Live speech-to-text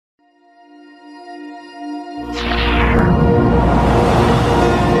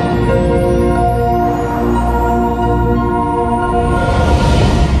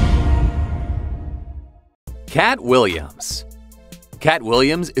Katt Williams. Katt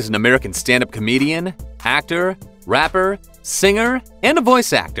Williams is an American stand-up comedian, actor, rapper, singer, and a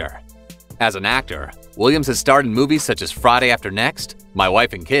voice actor. As an actor, Williams has starred in movies such as Friday After Next, My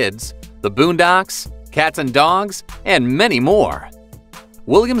Wife and Kids, The Boondocks, Cats and Dogs, and many more.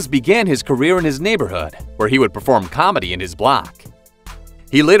 Williams began his career in his neighborhood, where he would perform comedy in his block.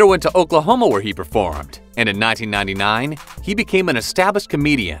 He later went to Oklahoma where he performed, and in 1999, he became an established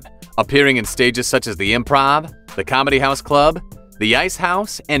comedian, appearing in stages such as the Improv, the Comedy House Club, the Ice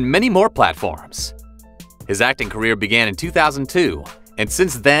House, and many more platforms. His acting career began in 2002, and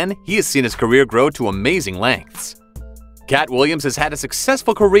since then, he has seen his career grow to amazing lengths. Katt Williams has had a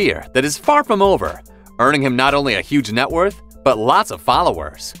successful career that is far from over, earning him not only a huge net worth, but lots of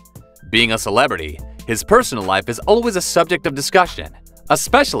followers. Being a celebrity, his personal life is always a subject of discussion,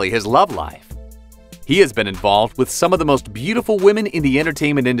 especially his love life. He has been involved with some of the most beautiful women in the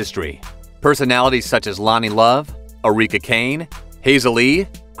entertainment industry, personalities such as Loni Love, Arica Kane, Hazel-E,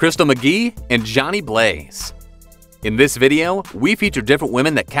 McGhee and Jhoni Blaze. In this video, we feature different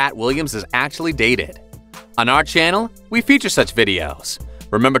women that Katt Williams has actually dated. On our channel, we feature such videos.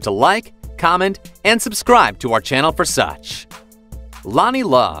 Remember to like, comment, and subscribe to our channel for such. Loni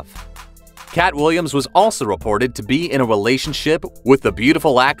Love. Katt Williams was also reported to be in a relationship with the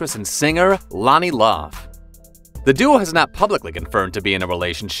beautiful actress and singer Loni Love. The duo has not publicly confirmed to be in a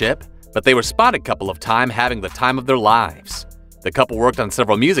relationship, but they were spotted a couple of times having the time of their lives. The couple worked on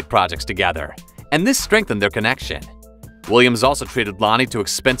several music projects together, and this strengthened their connection. Williams also treated Loni to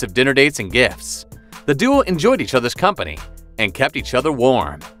expensive dinner dates and gifts. The duo enjoyed each other's company and kept each other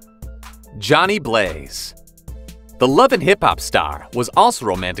warm. Jhoni Blaze. The love and hip-hop star was also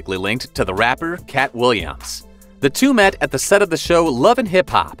romantically linked to the rapper Katt Williams. The two met at the set of the show Love and Hip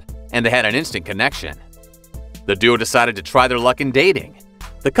Hop, and they had an instant connection. The duo decided to try their luck in dating.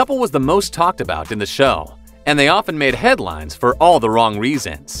 The couple was the most talked about in the show, and they often made headlines for all the wrong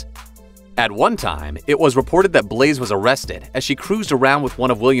reasons. At one time, it was reported that Blaze was arrested as she cruised around with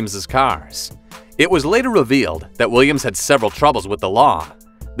one of Williams' cars. It was later revealed that Williams had several troubles with the law.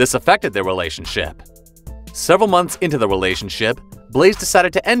 This affected their relationship. Several months into the relationship, Blaze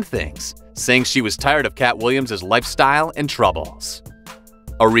decided to end things, saying she was tired of Katt Williams' lifestyle and troubles.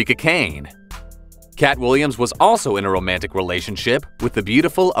 Arica Kane. Katt Williams was also in a romantic relationship with the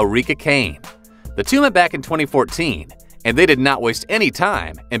beautiful Arica Kane. The two met back in 2014, and they did not waste any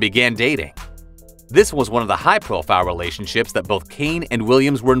time and began dating. This was one of the high-profile relationships that both Kane and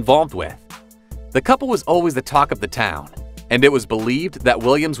Williams were involved with. The couple was always the talk of the town, and it was believed that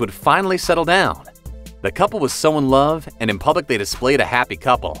Williams would finally settle down. The couple was so in love, and in public they displayed a happy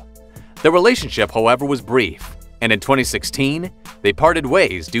couple. Their relationship, however, was brief, and in 2016, they parted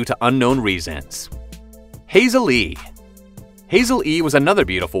ways due to unknown reasons. Hazel-E. Hazel-E was another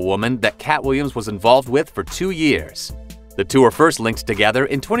beautiful woman that Katt Williams was involved with for 2 years. The two were first linked together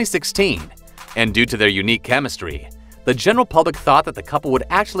in 2016, and due to their unique chemistry, the general public thought that the couple would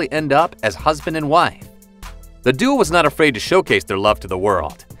actually end up as husband and wife. The duo was not afraid to showcase their love to the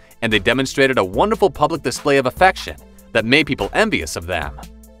world, and they demonstrated a wonderful public display of affection that made people envious of them.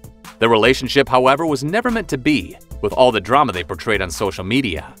 Their relationship, however, was never meant to be, with all the drama they portrayed on social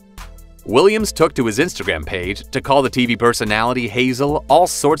media. Williams took to his Instagram page to call the TV personality Hazel all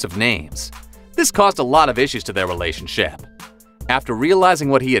sorts of names. This caused a lot of issues to their relationship. After realizing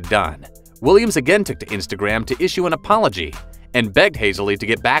what he had done, Williams again took to Instagram to issue an apology and begged Hazel-E to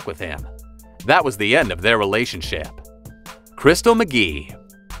get back with him. That was the end of their relationship. McGhee.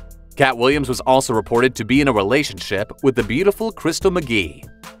 Katt Williams was also reported to be in a relationship with the beautiful McGhee.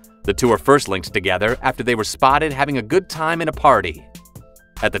 The two were first linked together after they were spotted having a good time in a party.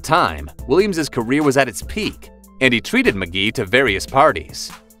 At the time, Williams' career was at its peak, and he treated McGhee to various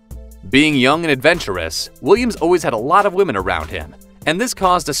parties. Being young and adventurous, Williams always had a lot of women around him, and this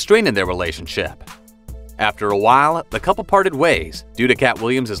caused a strain in their relationship. After a while, the couple parted ways due to Katt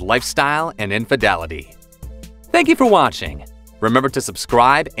Williams' lifestyle and infidelity. Thank you for watching. Remember to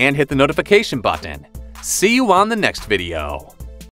subscribe and hit the notification button. See you on the next video.